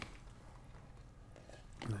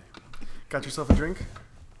Got yourself a drink?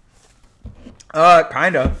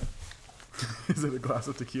 Kinda. Is it a glass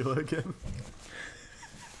of tequila again?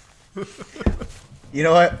 You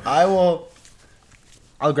know what?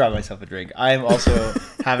 I'll grab myself a drink. I am also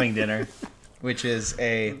having dinner, which is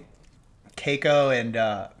a Keiko and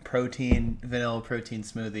vanilla protein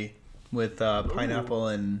smoothie with pineapple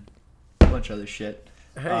and a bunch of other shit.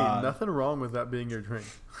 Hey, nothing wrong with that being your drink.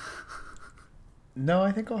 No,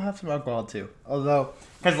 I think I'll have some alcohol too. Although,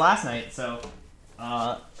 because last night,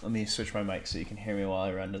 let me switch my mic so you can hear me while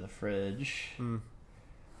I run to the fridge.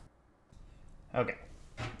 Okay.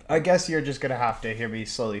 I guess you're just going to have to hear me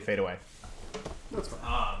slowly fade away. That's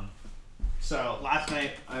fine. So, last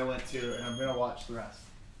night I went to, and I'm going to watch the rest.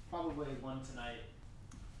 Probably one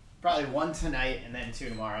tonight and then two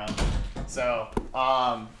tomorrow. So,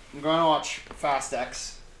 I'm going to watch Fast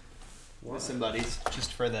X with some buddies,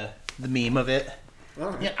 just for the meme of it.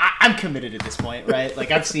 Right. Yeah, I'm committed at this point, right?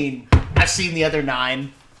 Like I've seen the other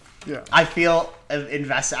 9. Yeah. I feel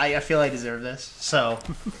invested. I feel I deserve this. So,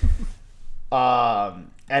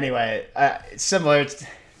 anyway, similar,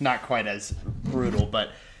 not quite as brutal,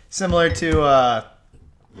 but similar to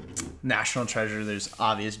National Treasure. There's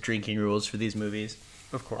obvious drinking rules for these movies,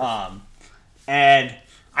 Of course. and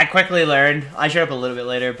I quickly learned. I showed up a little bit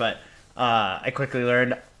later, but I quickly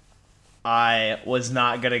learned I was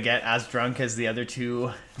not going to get as drunk as the other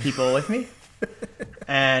 2 people with me,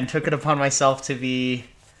 and took it upon myself to be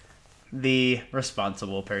the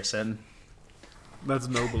responsible person. That's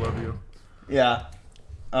noble of you. Yeah.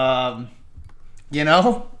 You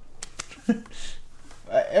know?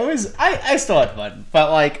 It was... I still had fun,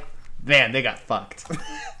 but, like, man, they got fucked.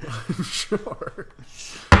 I'm sure.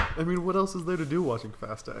 I mean, what else is there to do watching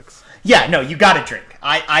Fast X? Yeah, no, you gotta drink.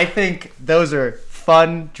 I think those are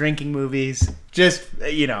fun drinking movies. Just,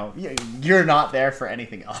 you're not there for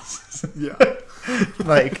anything else. Yeah.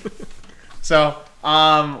 Like, so,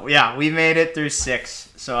 yeah, we made it through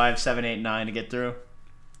 6, so I have 7, 8, 9 to get through.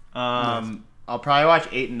 Nice. I'll probably watch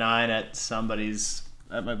 8 and 9 at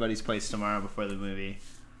my buddy's place tomorrow before the movie.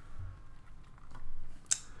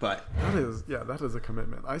 But that is a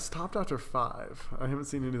commitment. I stopped after 5. I haven't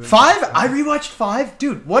seen anything. 5? I rewatched 5?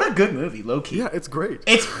 Dude, what a good movie, low-key. Yeah, it's great.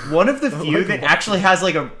 It's one of the few like that actually has,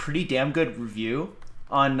 like, a pretty damn good review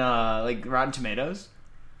on, like, Rotten Tomatoes.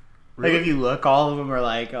 Really? Like, if you look, all of them are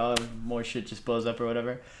like, oh, more shit just blows up or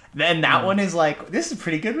whatever. Then that one is like, this is a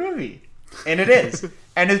pretty good movie. And it is.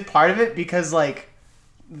 And it's part of it because, like,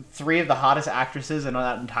 3 of the hottest actresses in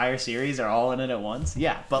that entire series are all in it at once.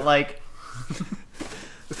 Yeah, but, like...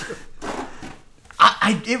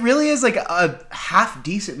 it really is like a half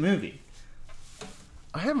decent movie.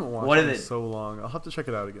 I haven't watched it in so long. I'll have to check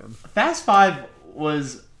it out again. Fast 5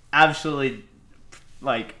 was absolutely,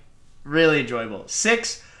 like, really enjoyable.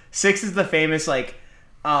 6 is the famous, like,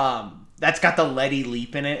 that's got the Letty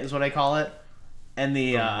leap in it, is what I call it. And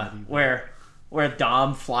the where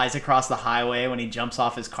Dom flies across the highway when he jumps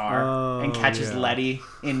off his car and catches Letty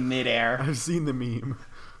in midair. I've seen the meme.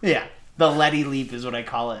 Yeah. The Letty leap is what I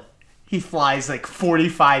call it. He flies like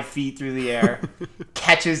 45 feet through the air,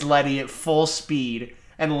 catches Letty at full speed,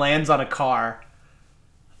 and lands on a car.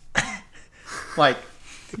 Like,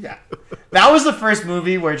 yeah. That was the first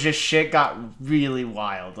movie where just shit got really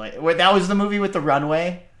wild. Like, that was the movie with the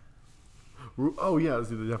runway. Oh, yeah. I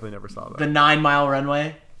definitely never saw that. The 9-mile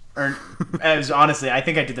runway. Or, it was, honestly, I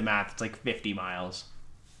think I did the math. It's like 50 miles.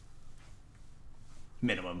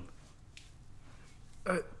 Minimum.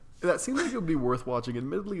 That seems like it would be worth watching,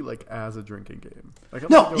 admittedly, like, as a drinking game. Like,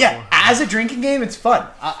 as a drinking game, it's fun.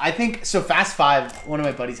 I think, so Fast 5, one of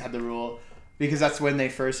my buddies had the rule, because that's when they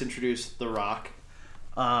first introduced The Rock.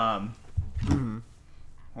 Hold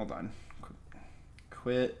on.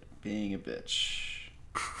 Quit being a bitch.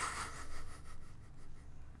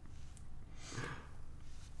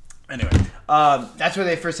 Anyway, that's where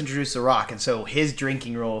they first introduced The Rock, and so his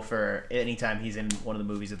drinking rule for anytime he's in one of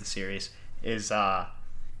the movies of the series is,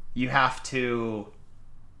 you have to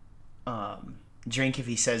drink if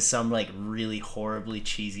he says some, like, really horribly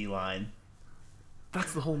cheesy line.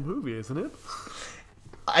 That's the whole movie, isn't it?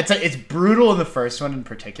 It's brutal in the first one in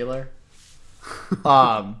particular.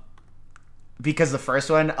 Because the first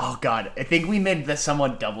one, oh god, I think we made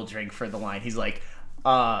someone double drink for the line. He's like,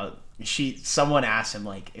 someone asked him,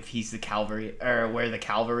 like, if he's the cavalry, or where the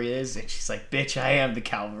cavalry is, and she's like, bitch, I am the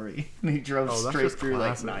cavalry. And he drove straight through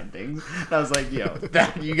classic. Like 9 things. And I was like, yo,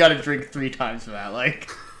 you gotta drink 3 times for that. Like,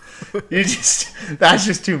 that's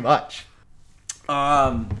just too much.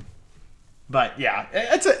 But yeah,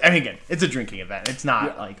 it's a drinking event. It's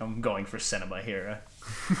not like I'm going for cinema here.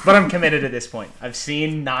 But I'm committed at this point. I've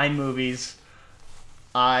seen 9 movies.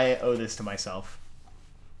 I owe this to myself.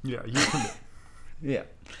 Yeah, you commit. Yeah.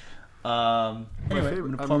 My Anyway, favorite,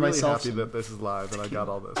 I'm gonna I'm pour really myself happy that this is live and I got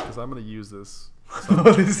all this because I'm gonna use this.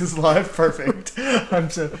 Oh, this is live. Perfect.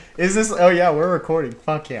 Is this? Oh yeah, we're recording.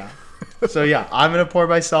 Fuck yeah. So yeah, I'm gonna pour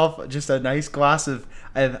myself just a nice glass of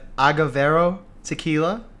Agavero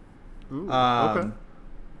tequila. Ooh, okay.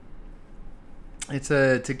 It's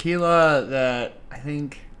a tequila that I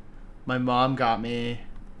think my mom got me.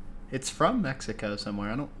 It's from Mexico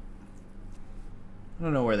somewhere. I don't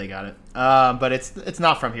know where they got it. But it's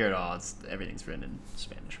not from here at all. Everything's written in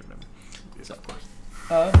Spanish or whatever. Yeah, So, of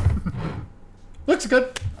course. looks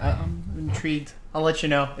good. I'm intrigued. I'll let you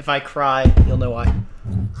know. If I cry, you'll know why.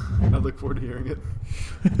 I look forward to hearing it.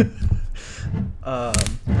 Oh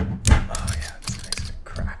yeah, it's a nice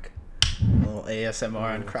crack. A little ASMR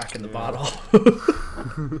on cracking the bottle.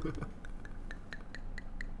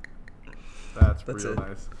 That's That's real it.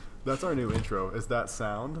 nice. That's our new intro. Is that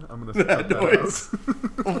sound? I'm gonna That cut that noise.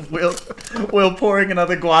 out. Will pouring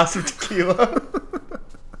another glass of tequila.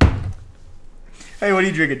 Hey, what are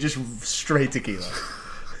you drinking? Just straight tequila.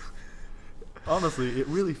 Honestly, it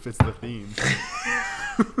really fits the theme.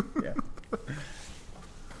 Yeah.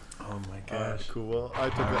 Oh my Alright, cool. Well, I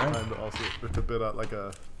took that time to also to bid out like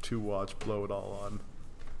a 2-watch blow it all on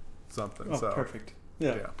something. Oh, so perfect.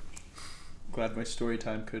 yeah. Glad my story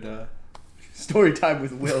time could Story time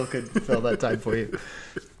with Will could fill that time for you.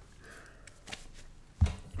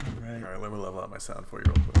 Right. All right, let me level out my sound for you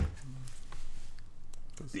real quick.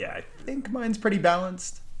 Yeah, I think mine's pretty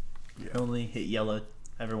balanced. Yeah. Only hit yellow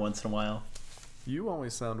every once in a while. You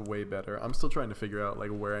always sound way better. I'm still trying to figure out like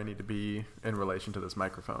where I need to be in relation to this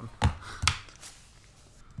microphone.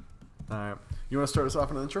 All right, you want to start us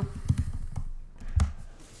off in an intro?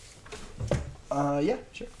 Yeah,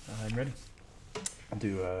 sure. I'm ready. I'll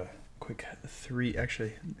do a quick 3.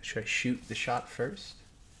 Actually, should I shoot the shot first?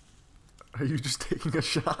 Are you just taking a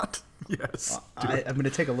shot? Yes. do it. I'm going to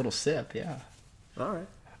take a little sip, yeah. All right.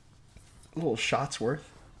 A little shot's worth.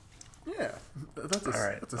 Yeah, that's a, All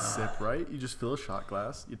right. that's a sip, right? You just fill a shot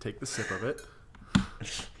glass, you take the sip of it.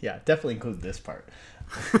 Yeah, definitely include this part.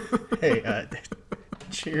 Hey,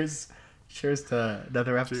 cheers. Cheers to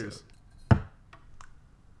another episode. Cheers.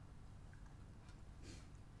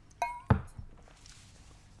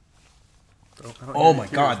 I don't Oh hear my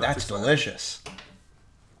any god, tears, that's exciting. delicious.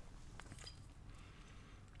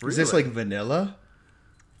 Is this Really? like vanilla?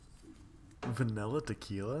 Vanilla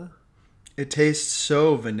tequila? It tastes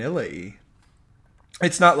so vanilla-y.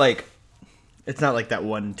 It's not like that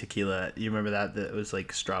one tequila. You remember that was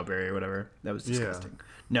like strawberry or whatever? That was Yeah. disgusting.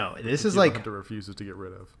 No, this is Tequila like Hunter refuses to get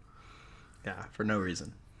rid of. yeah, for no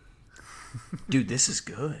reason. Dude, this is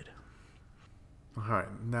good. All right,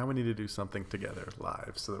 now we need to do something together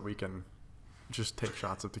live so that we can just take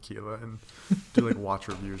shots of tequila and do like watch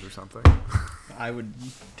reviews or something. I would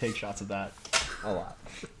take shots of that a lot.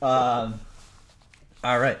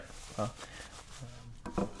 All right. Well,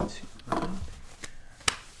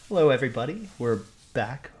 hello, everybody. We're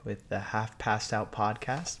back with the Half Passed Out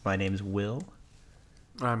podcast. My name's Will,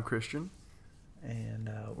 I'm Christian. and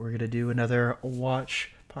we're going to do another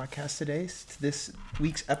watch podcast today. This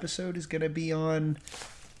week's episode is going to be on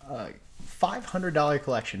 $500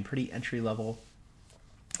 collection, pretty entry-level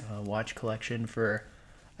watch collection for,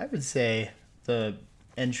 I would say, the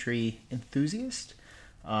entry enthusiast.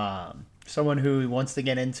 Someone who wants to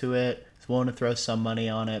get into it, is willing to throw some money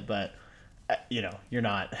on it, but you're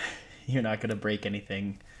not going to break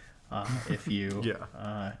anything if you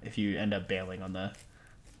Yeah. if you end up bailing on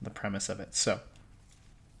the premise of it. So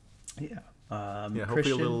yeah. Yeah, hopefully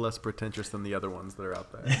Christian- a little less pretentious than the other ones that are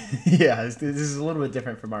out there. Yeah, this is a little bit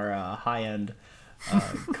different from our high-end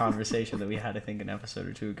conversation that we had, I think, an episode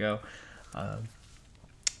or two ago.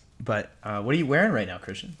 But what are you wearing right now,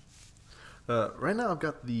 Christian? Right now I've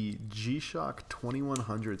got the G-Shock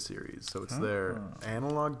 2100 series. So it's their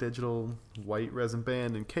analog digital white resin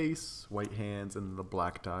band and case, white hands, and the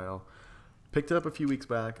black dial. Picked it up a few weeks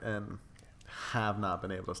back and have not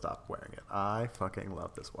been able to stop wearing it. I fucking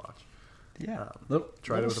love this watch. Yeah,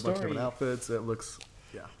 Tried it with a bunch of different outfits. It looks,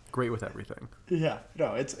 great with everything. Yeah,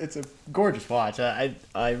 no, it's a gorgeous watch. I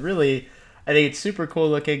think it's super cool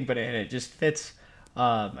looking, but it just fits.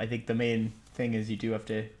 I think the main thing is you do have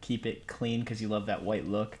to keep it clean because you love that white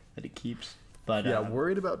look that it keeps. But Yeah,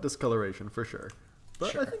 worried about discoloration for sure.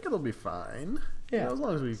 But Sure. I think it'll be fine. Yeah. As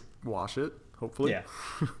long as we wash it, hopefully. yeah,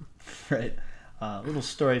 right. Little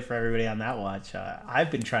story for everybody on that watch. I've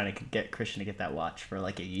been trying to get Christian to get that watch for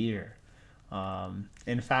like a year.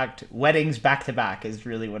 In fact, weddings back to back is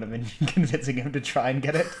really what I've been convincing him to try and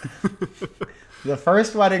get it. The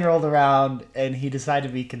first wedding rolled around and he decided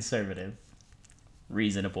to be conservative,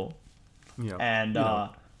 reasonable, Yeah. and you know,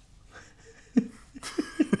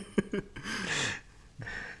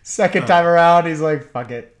 Second time around, he's like,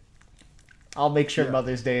 fuck it. I'll make sure Yeah.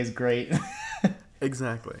 Mother's Day is great.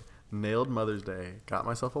 Exactly. Nailed Mother's Day. Got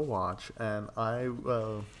myself a watch, and I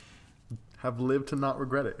have lived to not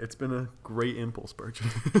regret it. It's been a great impulse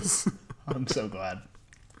purchase. I'm so glad.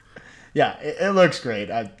 Yeah, it looks great.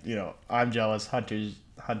 I'm jealous.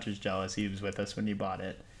 Hunter's jealous. He was with us when you bought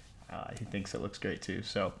it. He thinks it looks great too.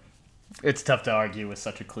 So it's tough to argue with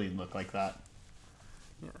such a clean look like that.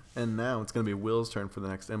 Yeah. And now it's going to be Will's turn for the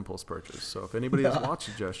next impulse purchase. So if anybody has watch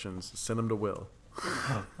suggestions, send them to Will.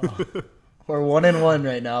 We're 1-1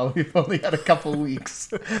 right now. We've only had a couple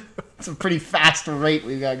weeks. It's a pretty fast rate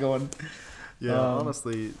we've got going. Yeah,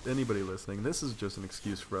 honestly, anybody listening, this is just an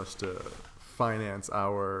excuse for us to finance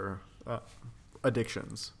our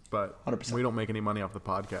addictions. But 100%. we don't make any money off the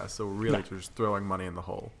podcast, so we're really just throwing money in the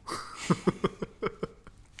hole.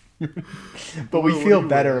 But we Will, what feel do you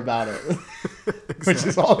better weigh? about it, which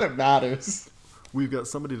is all that matters. We've got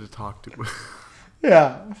somebody to talk to.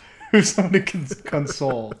 Yeah, who's somebody can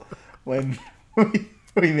console when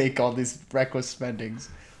we make all these reckless spendings.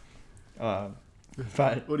 But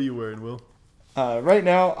What are you wearing, Will? right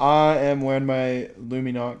now, I am wearing my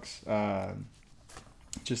Luminox,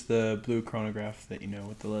 just the blue chronograph that you know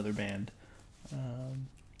with the leather band.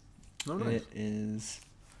 Oh, nice. It is,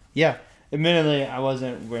 yeah. Admittedly, I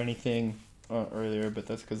wasn't wearing anything earlier, but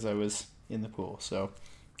that's because I was in the pool. So,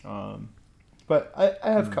 but I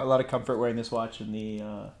have a lot of comfort wearing this watch, and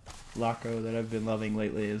the Laco that I've been loving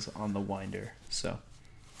lately is on the winder. So,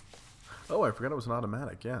 Oh, I forgot it was an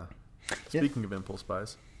automatic, yeah. Yeah. Speaking of impulse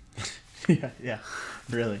buys. yeah,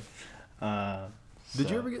 really. Did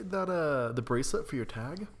you ever get that the bracelet for your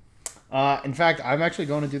tag? In fact, I'm actually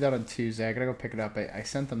going to do that on Tuesday. I gotta go pick it up. I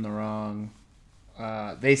sent them the wrong.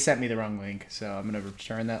 They sent me the wrong link, so I'm gonna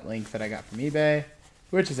return that link that I got from eBay,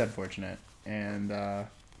 which is unfortunate. And I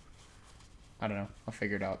don't know. I'll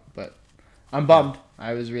figure it out. But I'm bummed.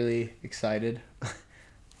 I was really excited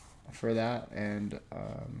for that, and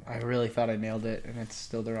I really thought I nailed it, and it's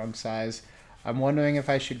still the wrong size. I'm wondering if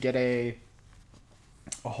I should get a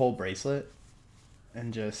whole bracelet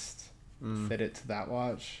and just fit it to that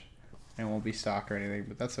watch. It won't be stock or anything,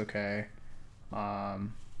 but that's okay.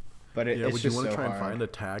 But Yeah, it's would you just want to so try and hard. find a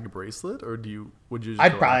tag bracelet, or would you just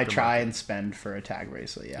I'd go probably aftermarket? try and spend for a tag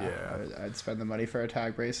bracelet. Yeah, Yeah. I'd spend the money for a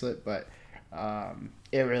tag bracelet, but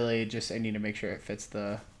it really just I need to make sure it fits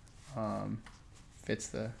the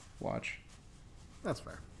watch. That's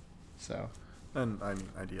fair. So And I mean,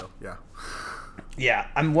 ideal, yeah. yeah,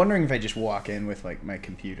 I'm wondering if I just walk in with like my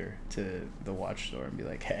computer to the watch store and be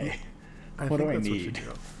like, hey, what do I that's need? you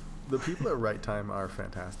do. The people at Right Time are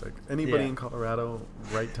fantastic. Anybody Yeah. in Colorado,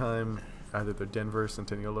 Right Time, either their Denver or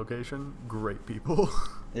Centennial location, great people.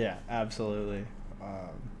 Yeah, absolutely.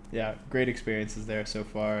 Yeah, great experiences there so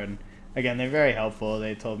far, and again, they're very helpful.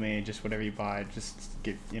 They told me just whatever you buy, just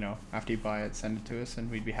get after you buy it, send it to us, and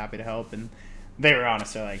we'd be happy to help. And they were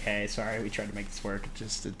honest. They're like, "Hey, sorry, we tried to make this work.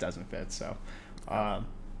 It doesn't fit." So,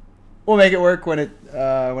 we'll make it work when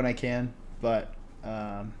I can. But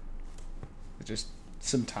just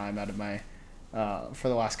some time out of my for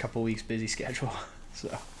the last couple weeks busy schedule.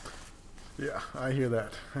 So. Yeah, I hear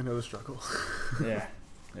that. I know the struggle. Yeah.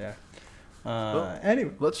 Well,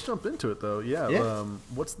 Anyway, Let's jump into it, though. Yeah. Yeah.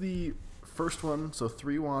 What's the first one? So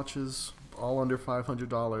 3 watches, all under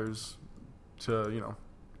 $500 to,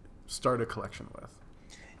 start a collection with.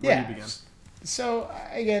 Where do you begin? So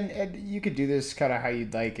again, Ed, you could do this kind of how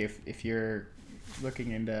you'd like if you're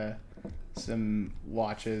looking into some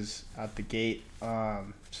watches out the gate.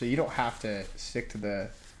 So you don't have to stick to the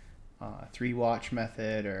 3-watch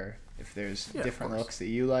method, or if there's Yeah, of different course. looks that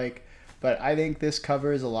you like. But I think this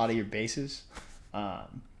covers a lot of your bases.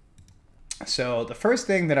 So the first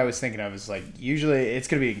thing that I was thinking of is like usually it's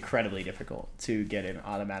going to be incredibly difficult to get an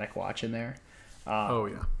automatic watch in there. Oh,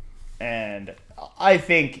 yeah. And I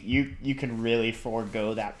think you can really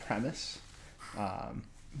forego that premise.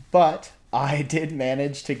 But I did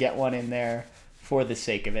manage to get one in there for the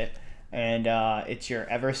sake of it. And it's your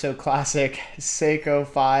ever so classic Seiko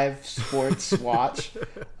 5 sports watch.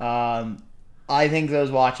 I think those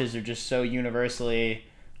watches are just so universally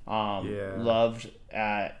loved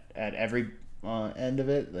at every end of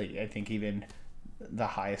it. Like I think even the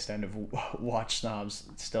highest end of watch snobs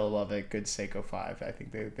still love a good Seiko 5. I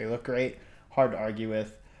think they look great. Hard to argue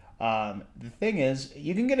with. The thing is,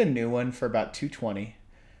 you can get a new one for about $220.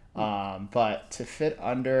 But to fit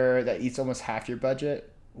under that eats almost half your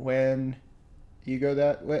budget when you go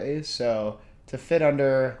that way. So to fit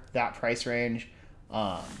under that price range,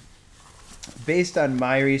 based on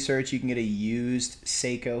my research, you can get a used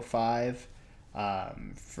Seiko 5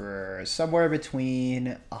 for somewhere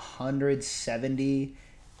between $170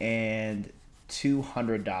 and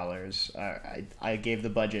 $200. I gave the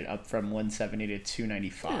budget up from $170 to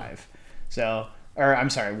 $295. So, or I'm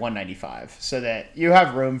sorry, $195. So that you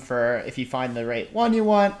have room for, if you find the right one you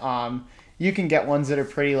want. You can get ones that are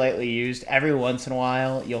pretty lightly used. Every once in a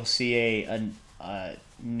while, you'll see a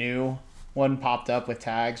new one popped up with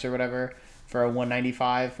tags or whatever for a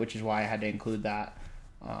 $195, which is why I had to include that.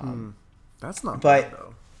 That's not But bad,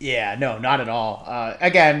 though. yeah, no, not at all.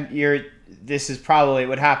 Again, this is probably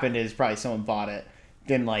what happened is probably someone bought it,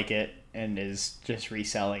 didn't like it, and is just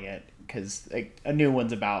reselling it because a new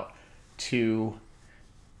one's about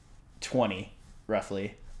 $220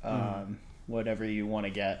 roughly, whatever you want to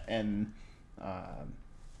get. And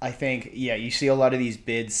I think you see a lot of these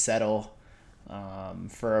bids settle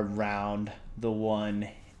for around the one.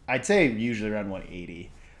 I'd say usually around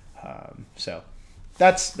 180. So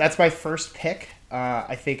that's my first pick.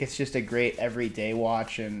 I think it's just a great everyday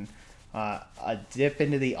watch and a dip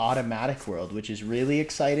into the automatic world, which is really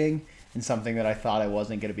exciting and something that I thought I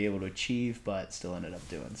wasn't going to be able to achieve, but still ended up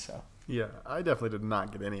doing so. Yeah, I definitely did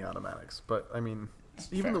not get any automatics. But, I mean,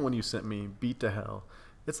 even fair. the one you sent me, Beat to Hell,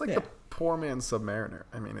 it's like Yeah. the poor man's Submariner.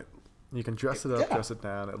 I mean, you can dress it up, Yeah. dress it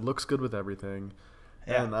down. It looks good with everything.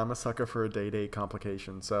 Yeah. And I'm a sucker for a day-date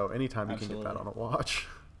complication. So anytime you can get that on Absolutely. a watch.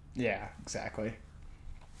 Yeah, exactly.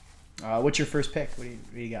 What's your first pick? What do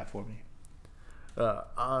you got for me?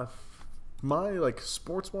 My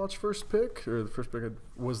sports watch first pick, or the first pick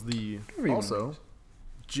was the Whatever you also want.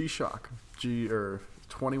 G-Shock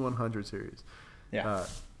 2100 series. Yeah.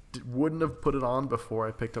 Wouldn't have put it on before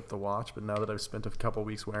I picked up the watch, but now that I've spent a couple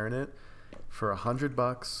weeks wearing it, for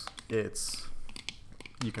 $100,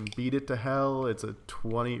 you can beat it to hell. It's a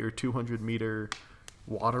 20 or 200 meter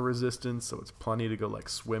water resistance, so it's plenty to go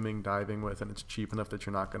swimming, diving with, and it's cheap enough that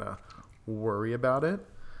you're not gonna worry about it.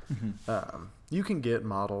 You can get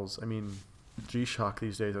models. I mean, G-Shock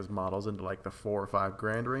these days has models into the $4,000 or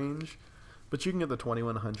 $5,000 range, but you can get the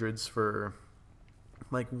 2100s for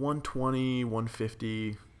 $120,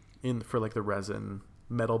 $150 for the resin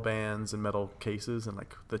metal bands and metal cases in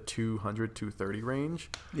the $200, $230 range.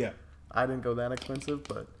 Yeah. I didn't go that expensive,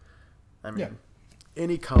 but I mean, Yeah.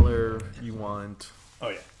 any color you want, Oh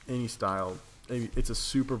yeah. any style. It's a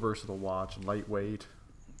super versatile watch, lightweight.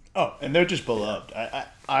 Oh, and they're just beloved.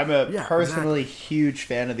 I'm a Yeah, personally huge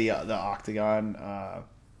fan of the octagon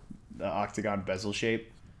bezel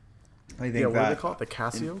shape. I think Yeah, what do that they call it? The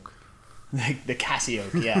Casio? the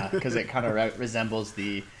Casio, yeah, because it kind of resembles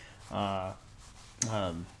the.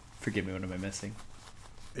 Forgive me, what am I missing?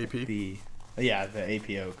 AP? The AP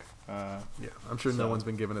oak. Yeah, I'm sure no So- one's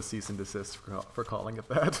been given a cease and desist for calling it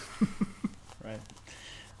that. Right.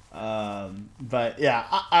 But yeah,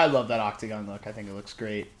 I love that octagon look. I think it looks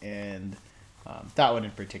great, and that one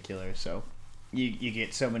in particular. So you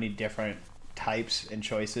get so many different types and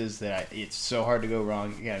choices that it's so hard to go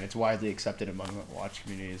wrong. Again, it's widely accepted among the watch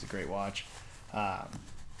community as a great watch.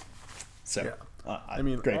 So Yeah. I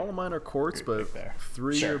mean, great. all of mine are quartz, Great but pick there.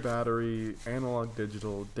 3-year Sure. battery, analog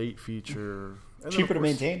digital, date feature. And then, of Cheaper to course,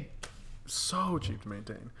 maintain. So cheap to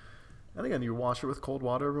maintain. And again, you wash it with cold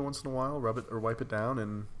water every once in a while, rub it or wipe it down,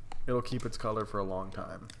 and it'll keep its color for a long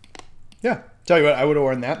time. Yeah. Tell you what, I would have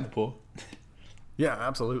worn that in the pool. Yeah,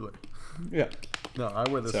 absolutely. Yeah. No, I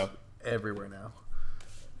wear this So- everywhere now.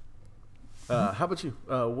 How about you?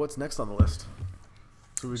 What's next on the list?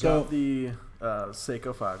 So we So- got the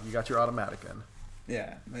Seiko 5. You got your automatic in.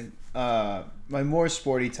 Yeah, my more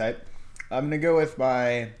sporty type. I'm gonna go with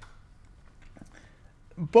my.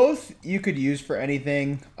 Both you could use for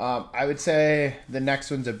anything. I would say the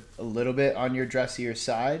next one's a little bit on your dressier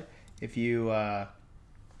side. If you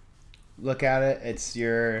look at it, it's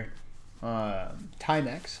your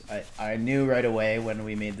Timex. I knew right away when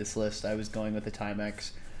we made this list I was going with the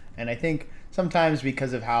Timex, and I think sometimes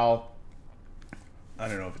because of how I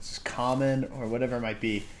don't know if it's common or whatever it might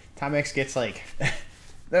be. Timex gets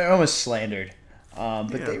they're almost slandered,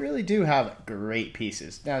 but Yeah. they really do have great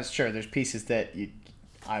pieces. Now, sure, there's pieces that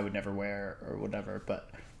I would never wear or whatever,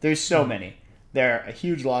 but there's so many. They're a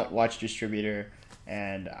huge watch distributor,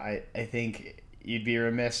 and I think you'd be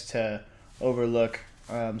remiss to overlook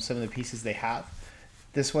some of the pieces they have.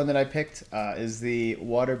 This one that I picked is the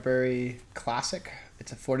Waterbury Classic.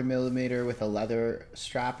 It's a 40 millimeter with a leather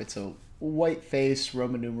strap. It's a white face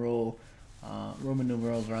Roman numerals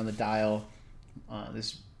around the dial.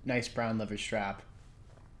 This nice brown leather strap.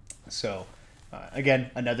 So again,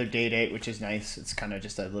 another day date, which is nice. It's kind of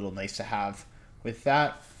just a little nice to have with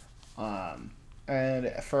that.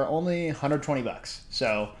 And for only $120.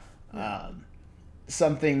 So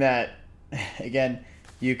something that again,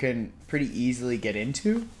 you can pretty easily get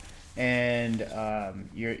into, and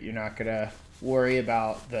you're not gonna worry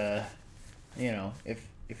about the,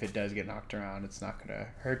 if it does get knocked around, it's not gonna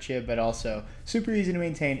hurt you. But also super easy to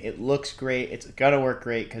maintain. It looks great. It's gonna work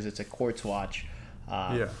great because it's a quartz watch.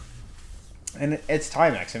 Yeah. And it's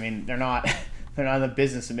Timex. I mean, they're not they're not in the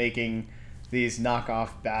business of making these knockoff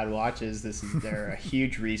bad watches. They're a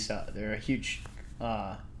huge resell. They're a huge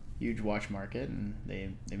watch market, and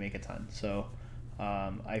they make a ton. So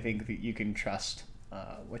I think that you can trust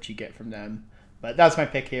what you get from them. But that's my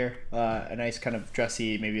pick here. A nice kind of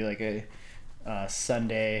dressy, maybe like a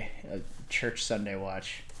church Sunday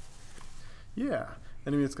watch. Yeah,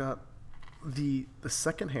 and I mean it's got the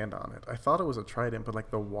second hand on it. I thought it was a Trident, but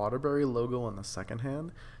like the Waterbury logo on the second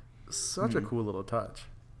hand, such a cool little touch.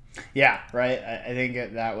 Yeah, right. I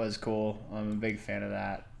think that was cool. I'm a big fan of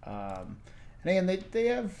that. And again, they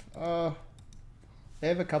have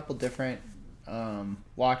a couple different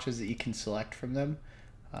watches that you can select from them,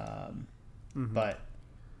 but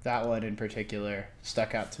that one in particular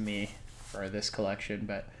stuck out to me for this collection.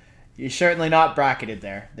 But you're certainly not bracketed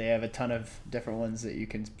there. They have a ton of different ones that you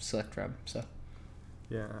can select from. So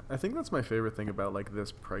yeah, I think that's my favorite thing about like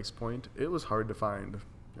this price point. It was hard to find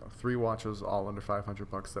 3 watches all under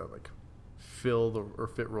 $500 that like fill or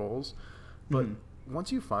fit rolls, but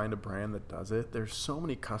once you find a brand that does it, there's so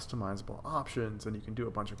many customizable options, and you can do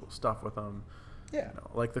a bunch of cool stuff with them. Yeah,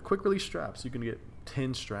 like the quick release straps, you can get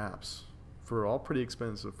 10 straps for all pretty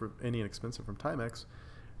expensive, for any inexpensive from Timex,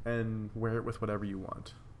 and wear it with whatever you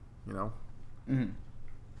want. Let me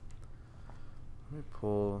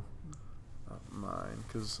pull up mine,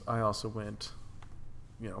 because I also went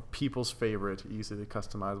people's favorite, easily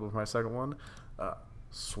customizable for my second one,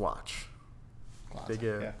 Swatch. Classic, they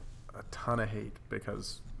get a ton of hate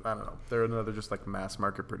because I don't know, they're another just like mass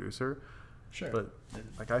market producer. Sure, but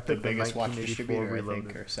like I picked the biggest watch 1984 distributor, Reloaded. I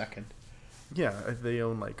think, or second. Yeah, they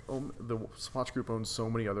own the Swatch Group owns so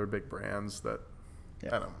many other big brands that I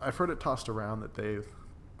don't know. I've heard it tossed around that they've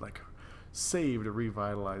like saved or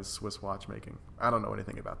revitalized Swiss watchmaking. I don't know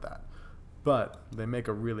anything about that, but they make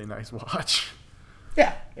a really nice watch.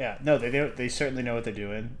 Yeah. No, they certainly know what they're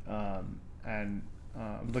doing. And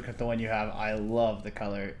looking at the one you have, I love the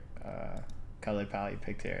color palette you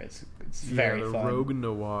picked here. It's very the fun. Rogue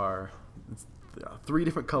Noir. It's 3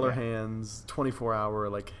 different color hands, 24-hour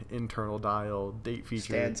like internal dial, date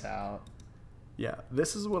feature. Stands out. Yeah,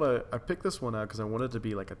 this is what I picked this one out because I wanted it to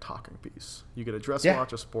be like a talking piece. You get a dress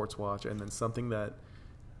watch, a sports watch, and then something that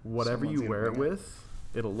whatever you wear it with,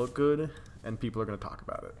 it'll look good, and people are going to talk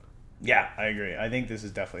about it. Yeah, I agree. I think this is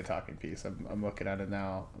definitely a talking piece. I'm looking at it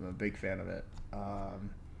now. I'm a big fan of it. I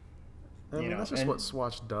mean, that's just what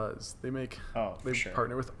Swatch does. They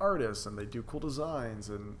partner with artists, and they do cool designs,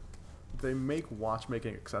 and they make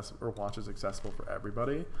watchmaking watches accessible for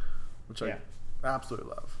everybody, which I absolutely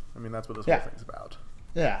love. I mean, that's what this whole thing's about.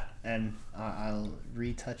 Yeah, and I'll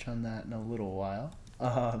retouch on that in a little while.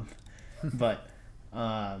 But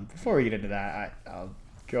before we get into that, I'll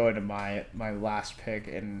go into my last pick,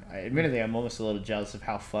 and admittedly I'm almost a little jealous of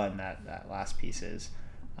how fun that last piece is,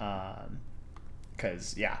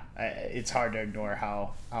 because it's hard to ignore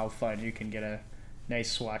how fun you can get a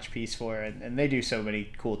nice Swatch piece for, and they do so many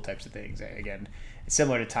cool types of things. Again, it's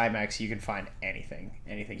similar to Timex. You can find anything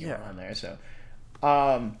you want on there. So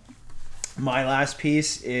my last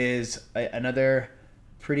piece is another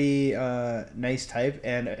pretty nice type,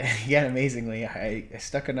 and again, amazingly, I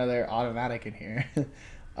stuck another automatic in here.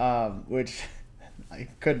 Which I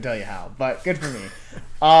couldn't tell you how, but good for me.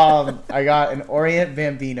 I got an Orient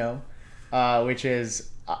Bambino, which is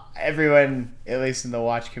everyone, at least in the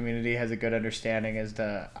watch community, has a good understanding as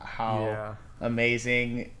to how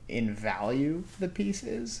amazing in value the piece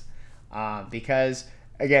is. Because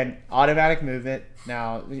again, automatic movement.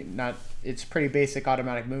 Now, it's pretty basic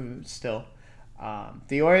automatic movement still.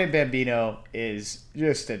 The Orient Bambino is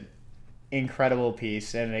just an incredible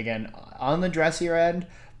piece, and again, on the dressier end.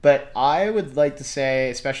 But I would like to say,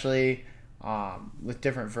 especially with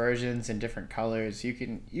different versions and different colors, you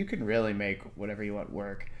can really make whatever you want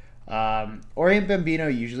work. Orient Bambino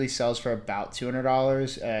usually sells for about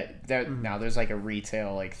 $200. Now there's like a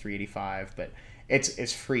retail like $385, but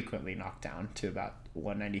it's frequently knocked down to about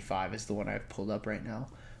 $195 is the one I've pulled up right now.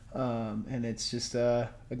 And it's just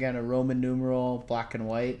again a Roman numeral, black and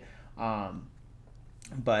white.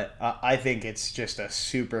 But I think it's just a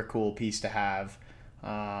super cool piece to have.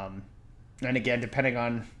 And again, depending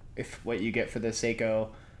on what you get for the Seiko,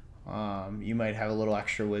 you might have a little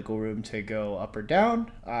extra wiggle room to go up or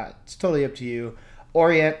down. It's totally up to you.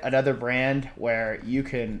 Orient, another brand where you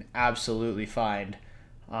can absolutely find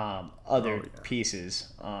other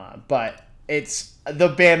pieces. But it's the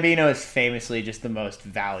Bambino is famously just the most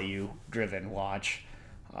value driven watch,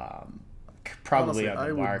 probably Honestly, on the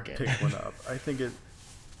I market. would pick one up. I think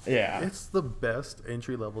Yeah, it's the best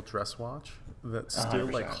entry level dress watch that still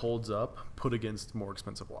like 100%. holds up put against more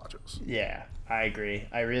expensive watches. yeah, I agree.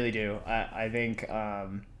 I really do. I think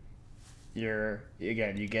you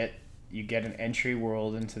get an entry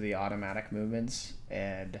world into the automatic movements,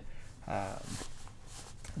 and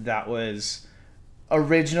that was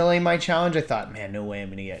originally my challenge. I thought, man, no way I'm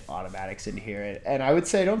gonna get automatics into here, and I would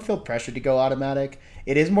say I don't feel pressured to go automatic.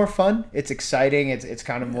 It is more fun. It's exciting. It's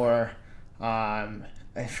kind of more,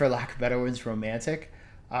 for lack of better words, romantic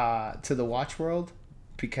to the watch world,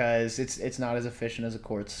 because it's not as efficient as a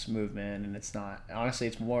quartz movement, and it's not, honestly,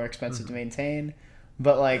 it's more expensive to maintain,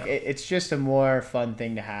 but like it's just a more fun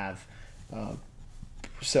thing to have.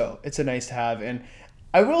 So it's a nice to have. And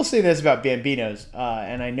I will say this about Bambinos,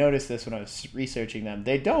 and I noticed this when I was researching them.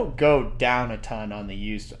 They don't go down a ton on the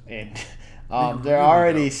used end. They're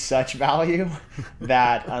already such value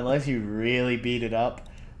that unless you really beat it up,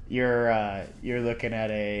 you're looking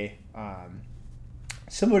at a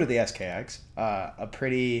similar to the SKX, a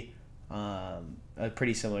pretty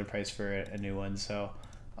similar price for a new one. So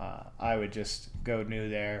I would just go new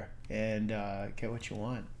there and get what you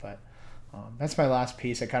want. But that's my last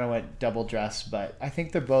piece. I kind of went double dress, but I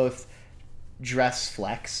think they're both dress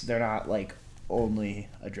flex. They're not like only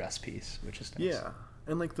a dress piece, which is nice. Yeah,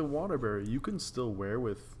 and like the Waterbury, you can still wear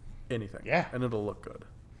with anything. Yeah. and it'll look good.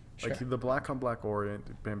 Like Sure. the black on black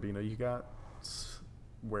Orient Bambino, you got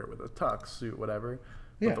wear it with a tux, suit, whatever.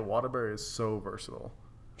 But Yeah. the Waterbury is so versatile.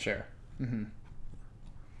 Sure. Mm-hmm.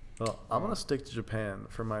 Well, I'm gonna stick to Japan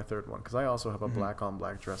for my third one because I also have a black on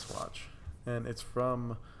black dress watch, and it's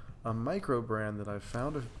from a micro brand that I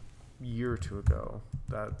found a year or two ago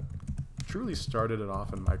that truly started it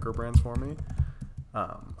off in micro brands for me.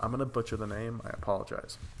 I'm gonna butcher the name. I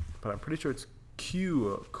apologize, but I'm pretty sure it's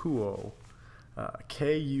Kuo, Kuoe,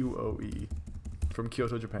 from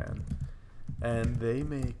Kyoto, Japan, and they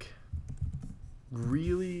make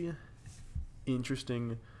really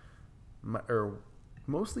interesting, or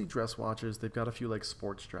mostly dress watches. They've got a few like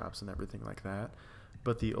sports straps and everything like that,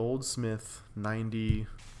 but the Old Smith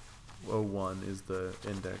 9001 is the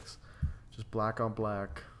index, just black on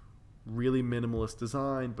black, really minimalist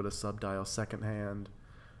design, but a sub-dial second hand.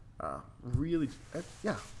 Really,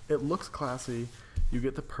 yeah, it looks classy. You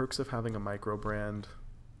get the perks of having a micro brand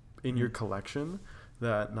in your collection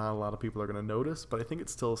that not a lot of people are going to notice, but I think it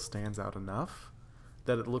still stands out enough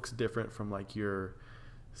that it looks different from like your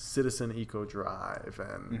Citizen Eco Drive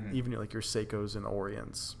and even like your Seikos and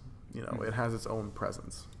Orients. You know, it has its own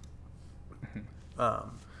presence.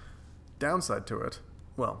 Downside to it,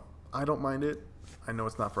 well, I don't mind it. I know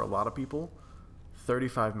it's not for a lot of people.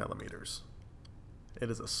 35 millimeters. It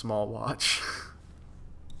is a small watch.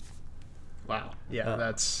 Wow. Yeah,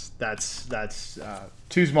 that's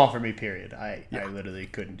too small for me. Period. I literally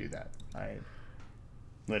couldn't do that. I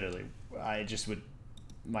just would.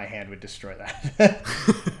 My hand would destroy that.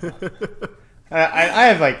 I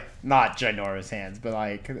have like not ginormous hands, but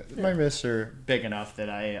like my wrists are big enough that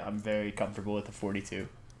I'm very comfortable with the 42.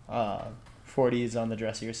 40 is on the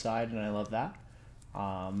dressier side, and I love that.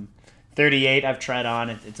 38 I've tried on.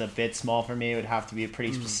 It's a bit small for me. It would have to be a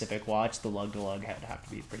pretty specific watch. The lug-to-lug would have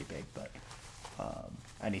to be pretty big, but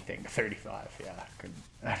anything 35, yeah.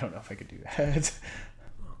 I don't know if I could do that.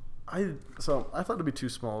 I thought it'd be too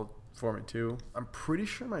small for me too. I'm pretty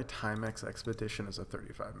sure my Timex Expedition is a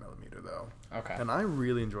 35 millimeter though. Okay. And I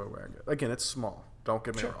really enjoy wearing it. Again, it's small. Don't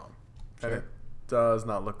get me wrong. Sure. And it does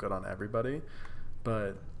not look good on everybody,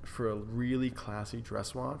 but for a really classy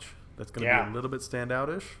dress watch that's going to be a little bit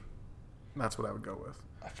standoutish, that's what I would go with.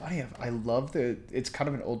 Funny, I love it's kind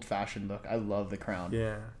of an old-fashioned look. I love the crown.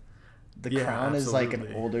 Yeah. The crown is like an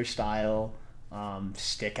absolutely. older style,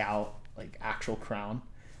 stick out, like actual crown.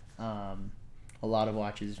 A lot of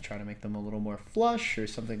watches are trying to make them a little more flush or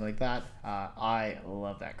something like that. I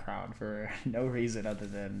love that crown for no reason other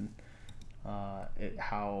than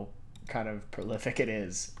how kind of prolific it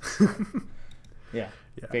is. Yeah,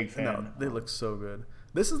 big fan. No, they look so good.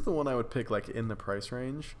 This is the one I would pick like in the price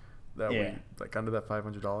range. That we like under that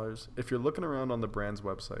 $500. If you're looking around on the brand's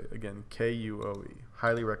website, again, Kuoe,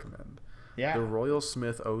 highly recommend. Yeah. The Royal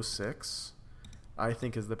Smith 06, I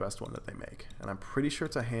think, is the best one that they make, and I'm pretty sure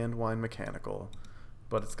it's a hand wind mechanical,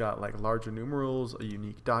 but it's got like larger numerals, a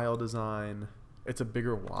unique dial design. It's a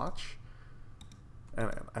bigger watch, and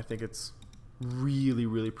I think it's really,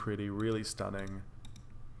 really pretty, really stunning.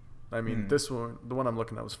 I mean, this one, the one I'm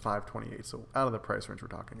looking at was $528, so out of the price range we're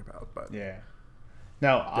talking about, but yeah.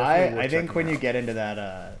 No, Definitely worth I think checking when you out. get into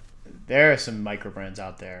that, there are some micro brands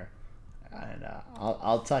out there, and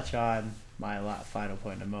I'll touch on my final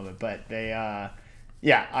point in a moment. But they,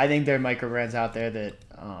 yeah, I think there are micro brands out there that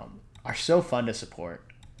are so fun to support.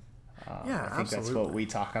 Yeah, I think that's what we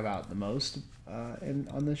talk about the most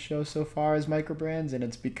on this show so far is micro brands, and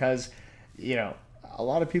it's because a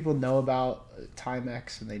lot of people know about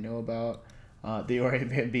Timex and they know about the Orient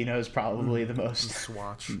Bambino is probably the most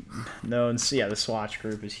Swatch known. So yeah, the Swatch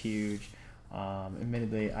group is huge.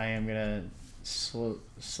 Admittedly, I am gonna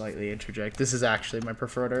slightly interject. This is actually my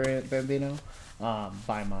preferred Orient Bambino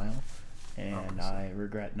by mile, and I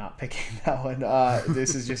regret not picking that one.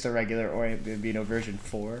 This is just a regular Orient Bambino version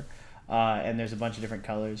 4, and there's a bunch of different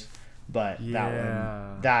colors. But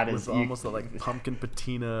that is almost like pumpkin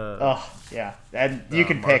patina. Oh yeah, and you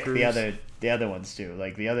can pick markers. the other ones too.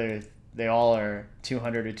 Like they all are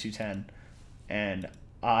 200 or 210, and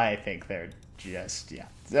I think they're just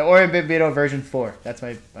the Orient Bambino version 4. That's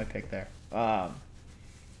my pick there.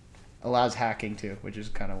 Allows hacking too, which is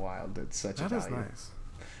kind of wild. It's such a value. That is nice.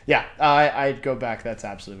 Yeah, I'd go back. That's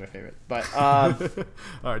absolutely my favorite. But all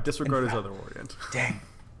right, disregard his other Orient. Dang.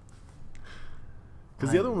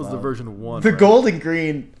 Because the other one was the version 1. The right? gold and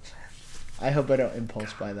green. I hope I don't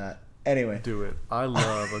impulse buy that. Anyway. Do it. I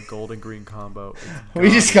love a gold and green combo. We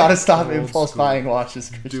just gotta stop Old impulse school. buying watches,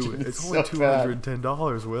 Christian. Do it. It's so only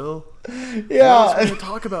 $210, Will. bad. What Yeah. else are we going to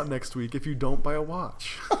talk about next week if you don't buy a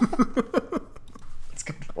watch? It's a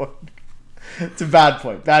good point. It's a bad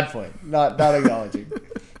point. Bad point. Not acknowledging.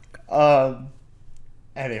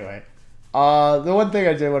 Anyway. The one thing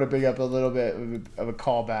I did want to bring up a little bit of a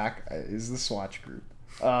callback is the Swatch group.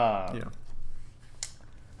 Yeah.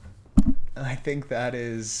 I think that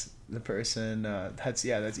is the person. That's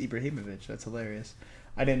Ibrahimovic. That's hilarious.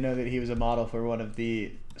 I didn't know that he was a model for one of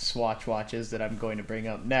the Swatch watches that I'm going to bring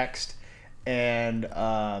up next, and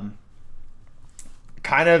kind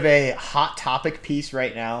of a hot topic piece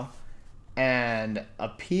right now, and a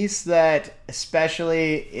piece that,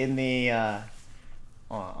 especially in the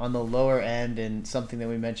on the lower end, and something that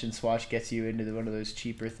we mentioned, Swatch gets you into one of those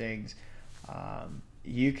cheaper things.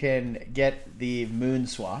 You can get the Moon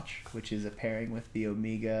Swatch, which is a pairing with the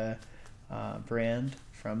Omega brand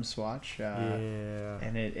from Swatch.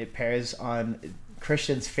 And it pairs on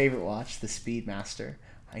Christian's favorite watch, the Speedmaster.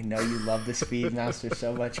 I know you love the Speedmaster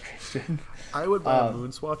so much, Christian. I would buy a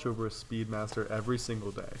Moon Swatch over a Speedmaster every single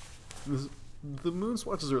day. The Moon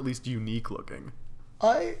Swatches are at least unique looking.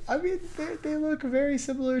 I mean, they look very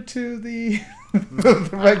similar to the the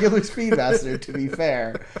regular Speedmaster, to be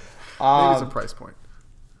fair. Maybe it's a price point.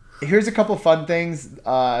 Here's a couple fun things.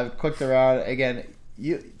 I've clicked around again.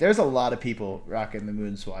 There's a lot of people rocking the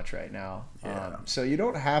Moon Swatch right now. Yeah. So you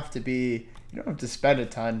don't have to spend a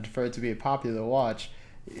ton for it to be a popular watch.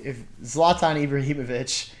 If Zlatan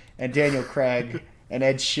Ibrahimovic and Daniel Craig and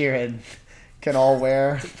Ed Sheeran can all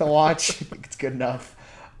wear the watch, I think it's good enough.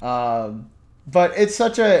 But it's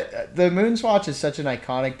the Moon Swatch is such an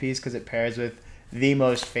iconic piece because it pairs with the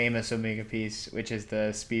most famous Omega piece, which is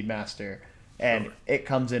the Speedmaster. And it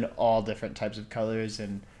comes in all different types of colors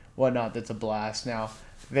and whatnot. That's a blast. Now,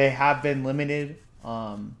 they have been limited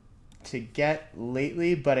to get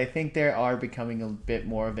lately, but I think they are becoming a bit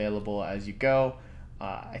more available as you go.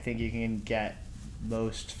 I think you can get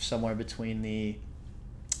most somewhere between the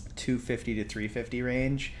 $250 to $350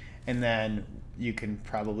 range, and then you can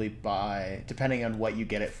probably buy, depending on what you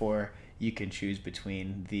get it for, you can choose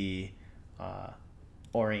between the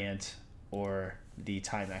Orient or the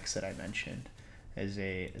Timex that I mentioned as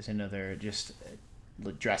another just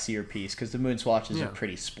dressier piece, because the Moon Swatch is a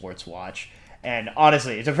pretty sports watch, and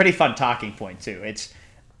honestly it's a pretty fun talking point too. It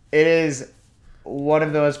is one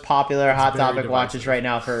of the most popular hot topic watches right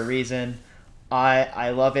now for a reason. I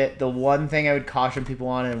love it. The one thing I would caution people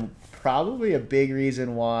on, and probably a big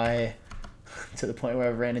reason why, to the point where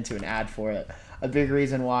I've ran into an ad for it, a big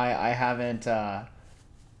reason why I haven't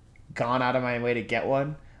gone out of my way to get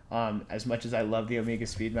one. As much as I love the Omega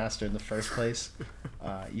Speedmaster in the first place,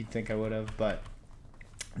 you'd think I would have, but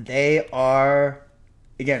they are,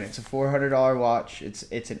 again, it's a $400 watch.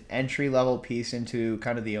 It's an entry level piece into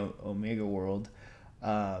kind of the Omega world,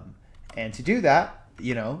 and to do that,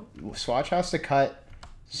 Swatch has to cut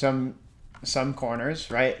some corners,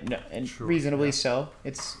 right? And Sure, reasonably so.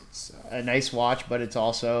 It's a nice watch, but it's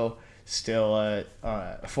also still a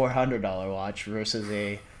 $400 watch versus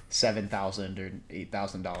a $7,000 or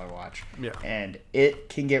 $8,000 watch. Yeah. And it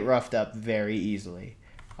can get roughed up very easily,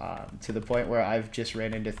 to the point where I've just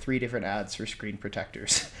ran into 3 different ads for screen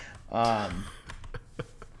protectors of the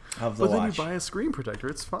But watch. then you buy a screen protector.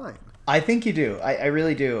 It's fine. I think you do. I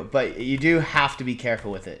really do. But you do have to be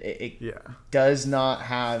careful with it. It Yeah. does not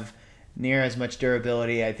have near as much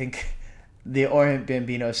durability. I think the Orient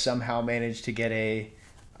Bambino somehow managed to get a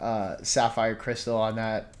sapphire crystal on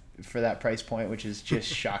that for that price point, which is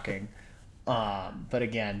just shocking. But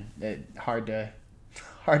again, hard to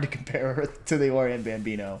compare to the Orient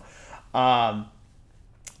Bambino.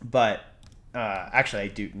 But actually, I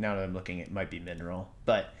do, now that I'm looking, it might be mineral.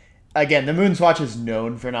 But again, the Moonswatch is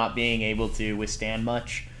known for not being able to withstand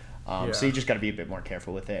much. So you just got to be a bit more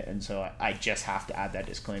careful with it. And so I just have to add that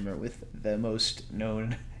disclaimer with the most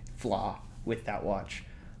known flaw with that watch.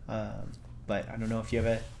 But I don't know if you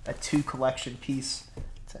have a 2 collection piece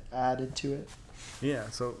to add into it. Yeah,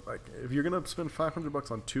 so like if you're gonna spend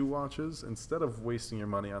 $500 on 2 watches, instead of wasting your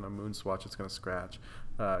money on a Moonswatch it's gonna scratch,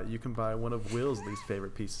 you can buy one of Will's least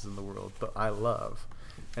favorite pieces in the world, but I love,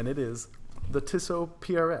 and it is the Tissot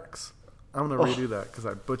PRX. I'm gonna redo that because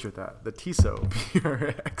I butchered that. The Tissot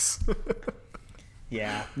PRX.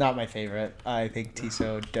 Yeah, not my favorite. I think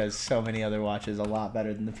Tissot does so many other watches a lot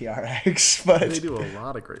better than the PRX, but they do a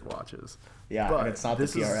lot of great watches. Yeah, but and it's not the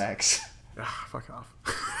PRX. Fuck off.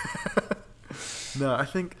 No, I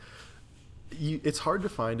think it's hard to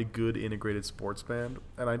find a good integrated sports band,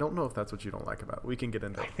 and I don't know if that's what you don't like about it. We can get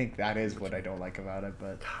into. I think that is what I don't like about it,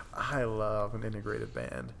 but I love an integrated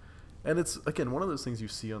band, and it's again one of those things you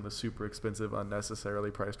see on the super expensive,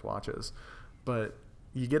 unnecessarily priced watches. But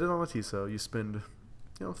you get it on a Tissot, you spend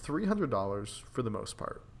 $300 for the most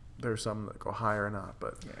part. There are some that go higher or not,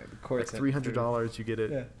 but like $300 you get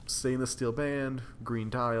it stainless steel band, green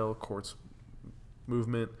dial, quartz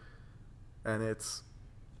movement, and it's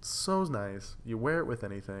so nice. You wear it with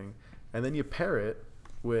anything, and then you pair it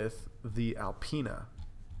with the Alpina.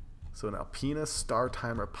 So an Alpina Star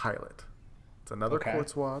Timer Pilot. It's another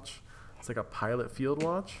quartz watch. It's like a pilot field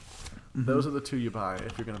watch. Mm-hmm. Those are the 2 you buy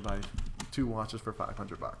if you're going to buy 2 watches for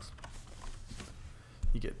 $500.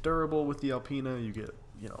 You get durable with the Alpina. You get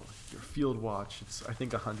your field watch. It's I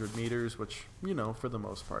think 100 meters, which for the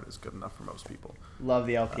most part is good enough for most people. Love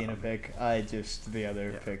the Alpina pick. The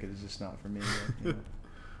other pick is just not for me. But,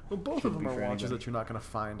 well, both of them are watches that you're not going to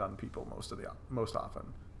find on people most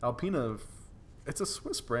often. Alpina, it's a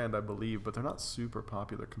Swiss brand, I believe, but they're not super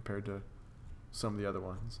popular compared to some of the other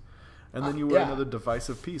ones. And then you wear another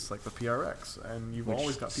divisive piece like the PRX, and you've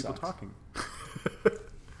always got people talking.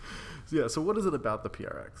 Yeah, so what is it about the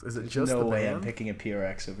PRX? Is it just the band? No way I'm picking a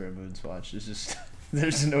PRX over a Moonswatch.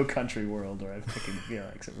 There's no country world where I'm picking a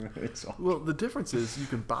PRX over a Moonswatch. Well, the difference is you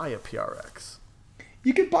can buy a PRX.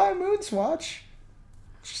 You could buy a Moonswatch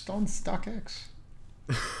just on StockX.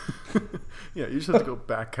 Yeah, you just have to go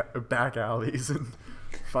back alleys and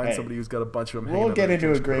find somebody who's got a bunch of them. We'll get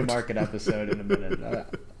into a gray market episode in a minute.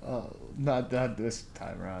 Not this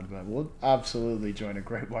time around, but we'll absolutely join a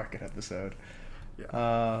gray market episode.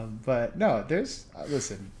 Yeah. But no, there's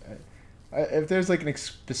listen. If there's like an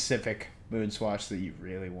specific Moonswatch that you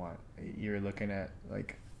really want, you're looking at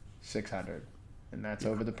like $600, and that's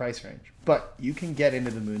over the price range. But you can get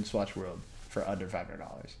into the Moonswatch world for under $500.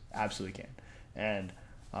 Absolutely can. And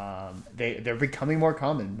they're becoming more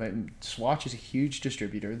common. But Swatch is a huge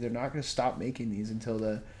distributor. They're not going to stop making these until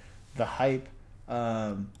the hype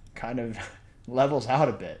kind of levels out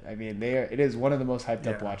a bit. I mean, it is one of the most hyped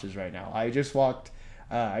up watches right now. I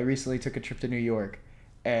recently took a trip to New York,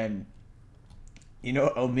 and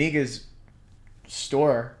Omega's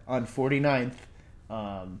store on 49th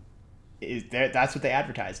that's what they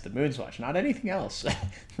advertised, the Moonswatch, not anything else.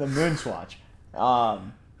 The Moonswatch.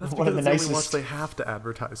 That's one of the nicest watch they have to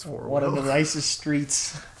advertise for. One of the nicest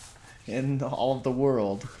streets in all of the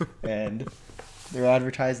world, and they're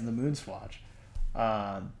advertising the Moonswatch.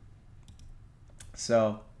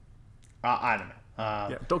 So, I don't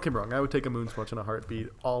know. Don't get me wrong. I would take a Moonswatch in a heartbeat.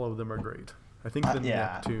 All of them are great. I think the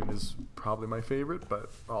Neptune is probably my favorite,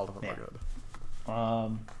 but all of them are good.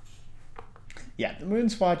 The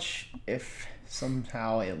Moonswatch, if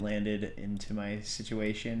somehow it landed into my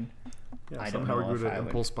situation, I don't know we're if going I to would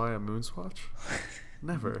impulse buy a Moonswatch?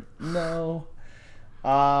 Never. No.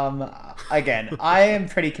 Again, I am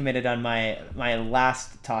pretty committed on my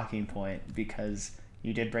last talking point, because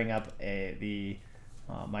you did bring up the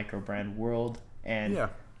micro brand world, and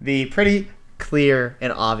the pretty clear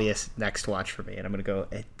and obvious next watch for me, and I'm going to go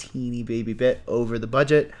a teeny baby bit over the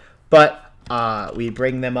budget, but we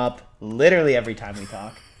bring them up literally every time we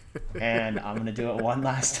talk, and I'm going to do it one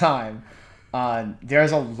last time.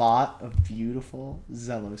 There's a lot of beautiful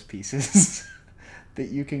Zelos pieces that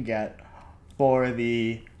you can get for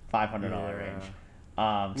the $500 range.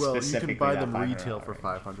 Well, you can buy them retail for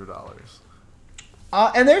 $500.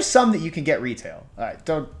 And there's some that you can get retail. All right,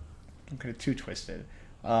 don't get it too twisted.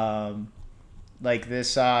 Like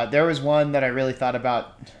this, there was one that I really thought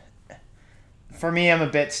about. For me, I'm a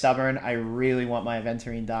bit stubborn. I really want my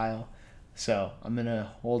Aventurine dial. So I'm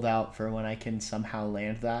gonna hold out for when I can somehow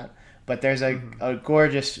land that. But there's a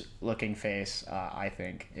gorgeous looking face. I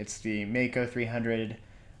think it's the Mako 300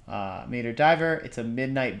 meter diver. It's a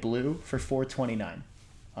midnight blue for $429,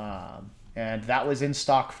 and that was in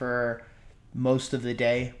stock for most of the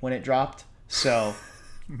day when it dropped. So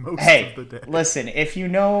Most of the day. listen, if you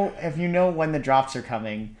know when the drops are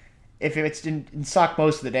coming, if it's in stock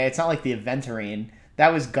most of the day, it's not like the Aventurine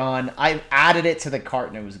that was gone. I added it to the cart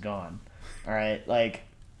and it was gone. All right, like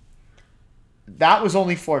that was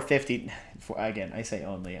only $450. Again, I say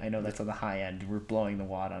only. I know that's on the high end. We're blowing the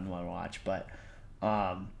wad on one watch, but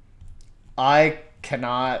I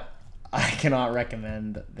cannot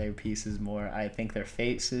recommend their pieces more. I think their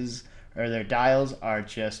faces or their dials are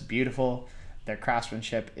just beautiful. Their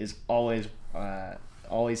craftsmanship is always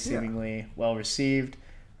seemingly well received.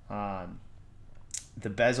 The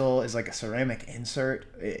bezel is like a ceramic insert.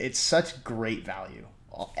 It's such great value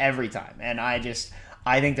every time, and I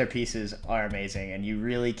think their pieces are amazing, and you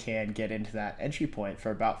really can get into that entry point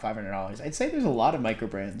for about $500. I'd say there's a lot of micro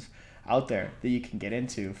brands out there that you can get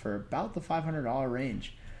into for about the $500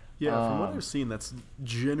 range. Yeah, from what I've seen, that's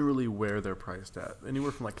generally where they're priced at.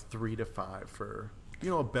 Anywhere from like 3 to 5 for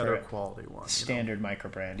a better quality one. Standard micro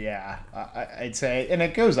brand, yeah. I'd say, and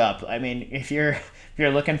it goes up. I mean, if you're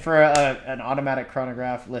looking for an automatic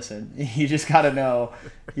chronograph, listen, you just got to know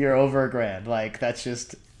you're over $1,000. Like that's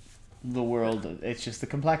just the world. It's just the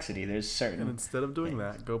complexity. There's certain. And instead of doing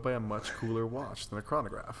that, go buy a much cooler watch than a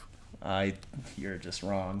chronograph. You're just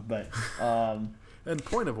wrong, but And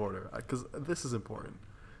point of order, because this is important.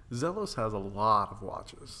 Zelos has a lot of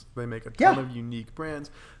watches. They make a ton of unique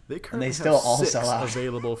brands. They currently still have all 6 sell out.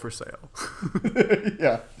 available for sale.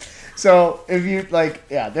 Yeah. So if you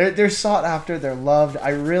they're sought after. They're loved. I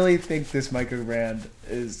really think this micro brand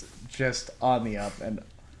is just on the up, and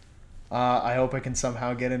I hope I can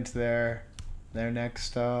somehow get into their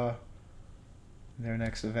next Aventurine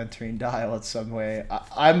dial in some way.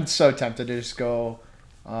 I'm so tempted to just go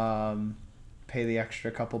pay the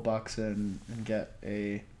extra couple bucks and get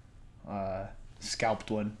a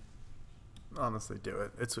scalped one. Honestly, do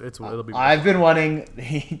it. It'll be. I've been wanting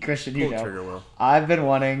Christian. Pull the trigger, Will. I've been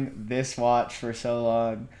wanting this watch for so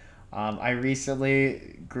long. I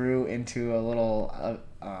recently grew into a little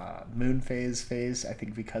moon phase. I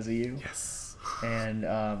think because of you. Yes. And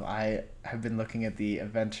I have been looking at the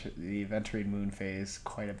Aventurine moon phase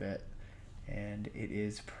quite a bit, and it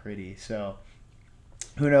is pretty. So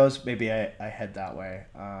who knows? Maybe I head that way.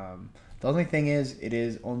 The only thing is, it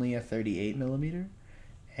is only a 38 millimeter,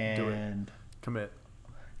 and Commit.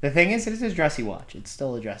 the thing is, it is a dressy watch. It's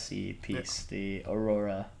still a dressy piece. Yeah. The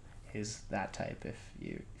Aurora is that type. If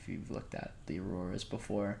you've looked at the Auroras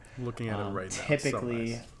before, Looking at it right now.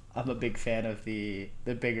 Typically, So nice. I'm a big fan of the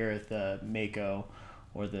bigger the Mako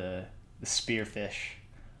or the Spearfish.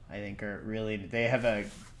 I think they have a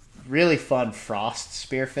really fun frost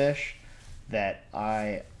Spearfish that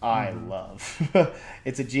I love.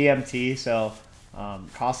 It's a GMT, so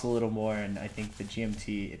costs a little more, and I think the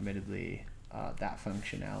GMT, admittedly, that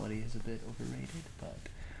functionality is a bit overrated, but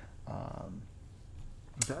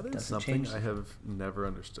that is something I have never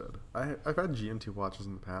understood. I've had GMT watches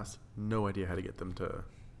in the past. No idea how to get them to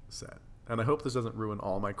set. And I hope this doesn't ruin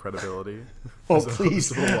all my credibility. Oh,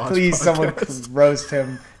 please, someone roast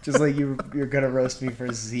him, just like you're going to roast me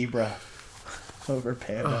for Zebra over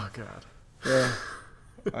Panda. Oh, God. Yeah,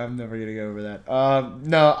 I'm never going to get over that.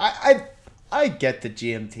 No, I get the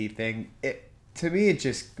GMT thing. To me, it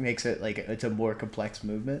just makes it like it's a more complex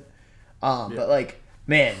movement. But like,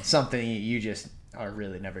 man, something you just are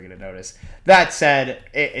really never going to notice. That said,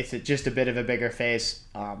 it's just a bit of a bigger face.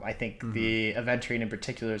 I think the Aventurine in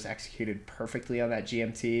particular is executed perfectly on that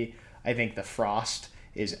GMT. I think the Frost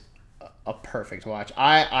is a perfect watch.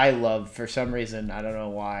 I love, for some reason, I don't know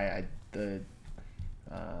why, the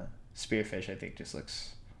Spearfish I think just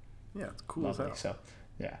looks it's cool lovely. as hell. So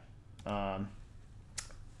yeah,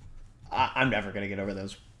 I'm never gonna get over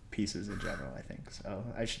those pieces in general. I think so.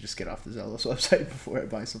 I should just get off the Zelos website before I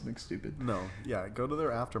buy something stupid. No, go to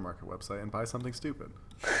their aftermarket website and buy something stupid.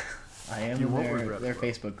 I am You in won't regret their it, bro.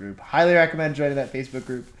 Facebook group. Highly recommend joining that Facebook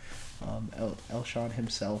group. Elshawn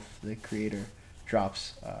himself, the creator,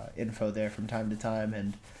 drops info there from time to time,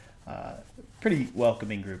 and pretty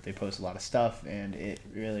welcoming group. They post a lot of stuff, and it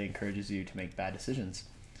really encourages you to make bad decisions.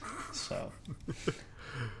 So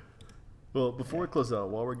Well, before we close out,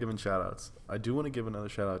 while we're giving shout-outs, I do want to give another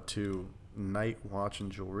shout-out to Night Watch and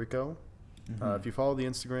Jewelry Co. If you follow the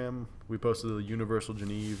Instagram, we posted the Universal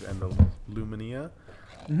Geneve and the Luminia,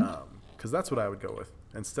 because that's what I would go with.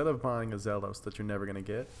 Instead of buying a Zelos that you're never going to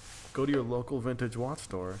get, go to your local vintage watch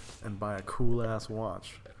store and buy a cool-ass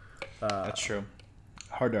watch. That's true.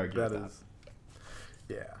 Hard to argue That with is,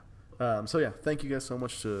 yeah. So yeah, thank you guys so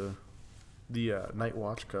much to the Night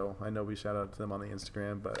Watch Co. I know we shout out to them on the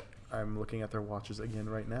Instagram, but I'm looking at their watches again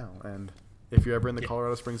right now, and if you're ever in the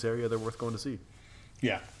Colorado Springs area, they're worth going to see.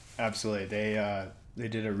 Yeah, absolutely. They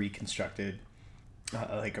did a reconstructed,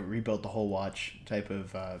 like a rebuilt the whole watch type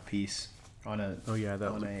of piece on a. Oh yeah,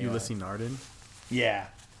 that was Ulysses Nardin Yeah,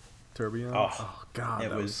 tourbillon. Oh, Oh god,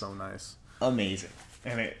 that was so nice. amazing,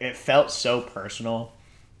 and it felt so personal,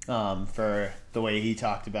 for the way he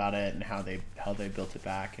talked about it and how they built it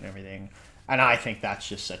back and everything. And I think that's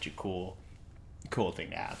just such a cool thing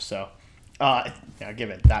to have. So, now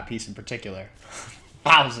given that piece in particular,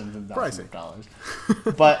 thousands and thousands of dollars,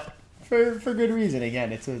 but for good reason.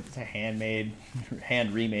 Again, it's a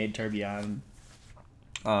hand remade tourbillon.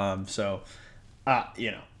 So,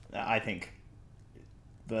 I think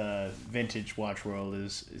the vintage watch world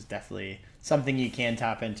is definitely something you can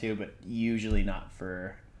tap into, but usually not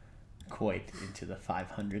for quite into the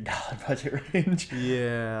 $500 budget range.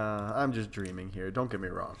 Yeah, I'm just dreaming here. Don't get me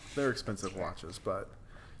wrong; they're expensive watches, but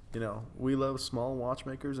we love small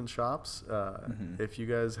watchmakers and shops. If you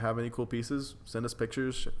guys have any cool pieces, send us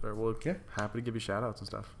pictures, or we'll happy to give you shout outs and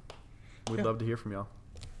stuff. We'd love to hear from y'all.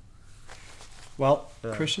 Well,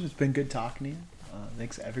 Christian, it's been good talking to you.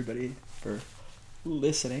 Thanks everybody for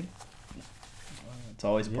listening. It's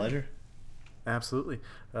always a pleasure. Absolutely.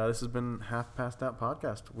 This has been Half Past That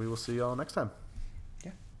Podcast. We will see y'all next time.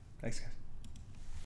 Yeah. Thanks, guys.